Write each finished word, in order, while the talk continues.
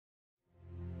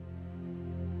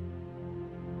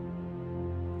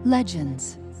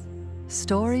Legends.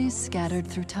 Stories scattered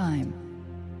through time.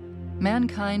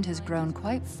 Mankind has grown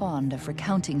quite fond of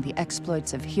recounting the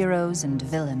exploits of heroes and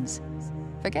villains,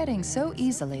 forgetting so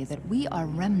easily that we are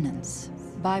remnants,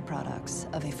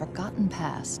 byproducts of a forgotten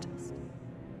past.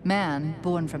 Man,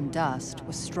 born from dust,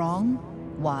 was strong,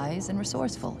 wise, and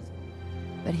resourceful.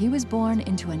 But he was born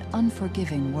into an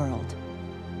unforgiving world.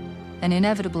 An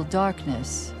inevitable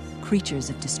darkness,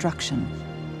 creatures of destruction,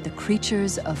 the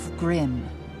creatures of Grimm,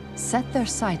 set their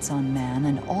sights on man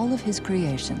and all of his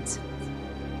creations.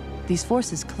 These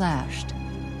forces clashed,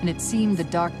 and it seemed the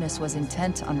darkness was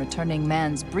intent on returning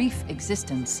man's brief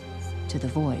existence to the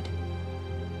void.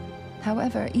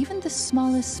 However, even the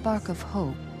smallest spark of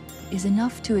hope is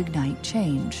enough to ignite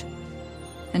change.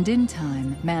 And in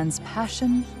time, man's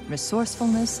passion,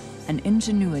 resourcefulness, and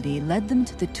ingenuity led them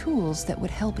to the tools that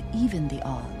would help even the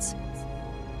odds.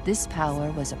 This power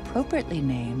was appropriately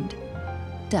named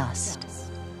dust.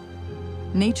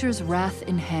 Nature's wrath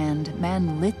in hand,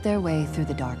 man lit their way through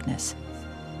the darkness.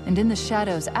 And in the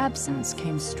shadow's absence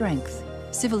came strength,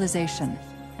 civilization,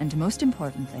 and most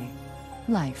importantly,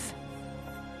 life.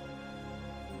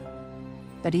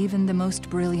 But even the most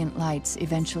brilliant lights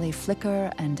eventually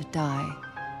flicker and die.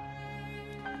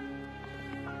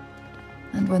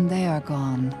 And when they are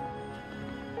gone,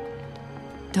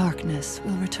 darkness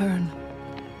will return.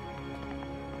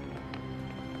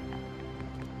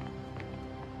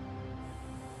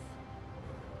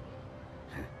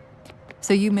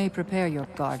 So you may prepare your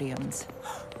guardians.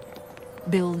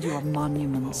 Build your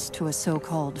monuments to a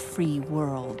so-called free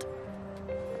world.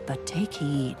 But take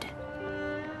heed.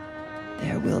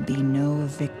 There will be no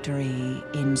victory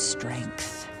in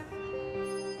strength.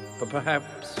 But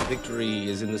perhaps victory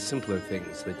is in the simpler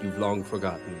things that you've long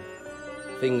forgotten.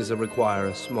 Things that require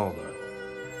a smaller,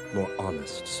 more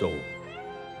honest soul.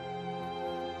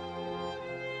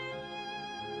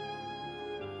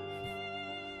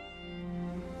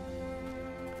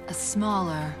 A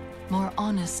smaller, more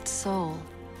honest soul.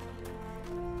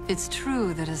 It's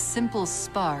true that a simple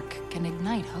spark can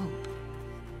ignite hope,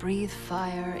 breathe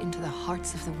fire into the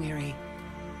hearts of the weary.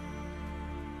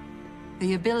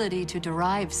 The ability to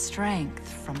derive strength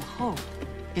from hope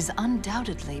is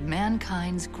undoubtedly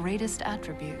mankind's greatest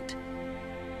attribute.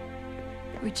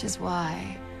 Which is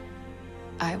why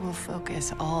I will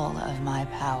focus all of my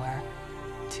power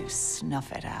to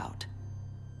snuff it out.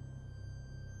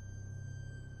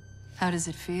 How does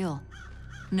it feel,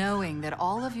 knowing that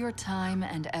all of your time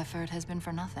and effort has been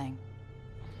for nothing?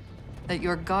 That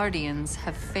your guardians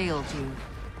have failed you?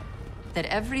 That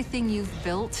everything you've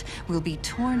built will be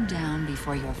torn down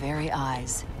before your very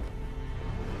eyes?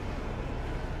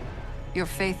 Your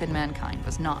faith in mankind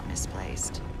was not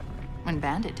misplaced. When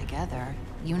banded together,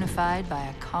 unified by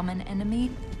a common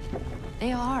enemy,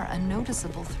 they are a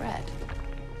noticeable threat.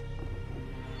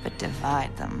 But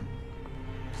divide them.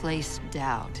 Place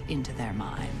doubt into their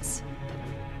minds,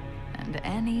 and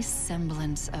any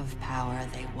semblance of power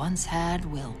they once had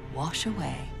will wash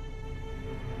away.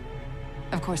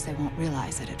 Of course, they won't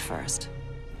realize it at first.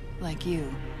 Like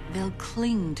you, they'll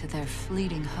cling to their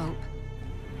fleeting hope,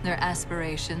 their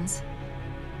aspirations.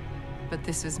 But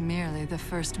this was merely the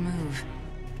first move.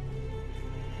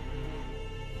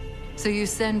 So you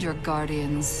send your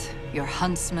guardians, your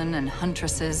huntsmen and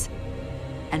huntresses,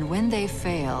 and when they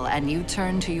fail and you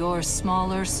turn to your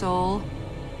smaller soul,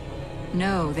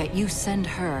 know that you send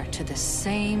her to the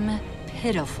same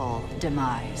pitiful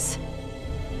demise.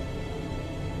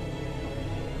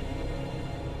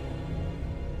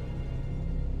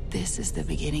 This is the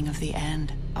beginning of the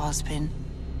end, Ozpin.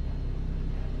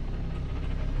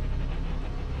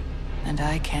 And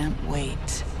I can't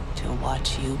wait to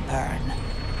watch you burn.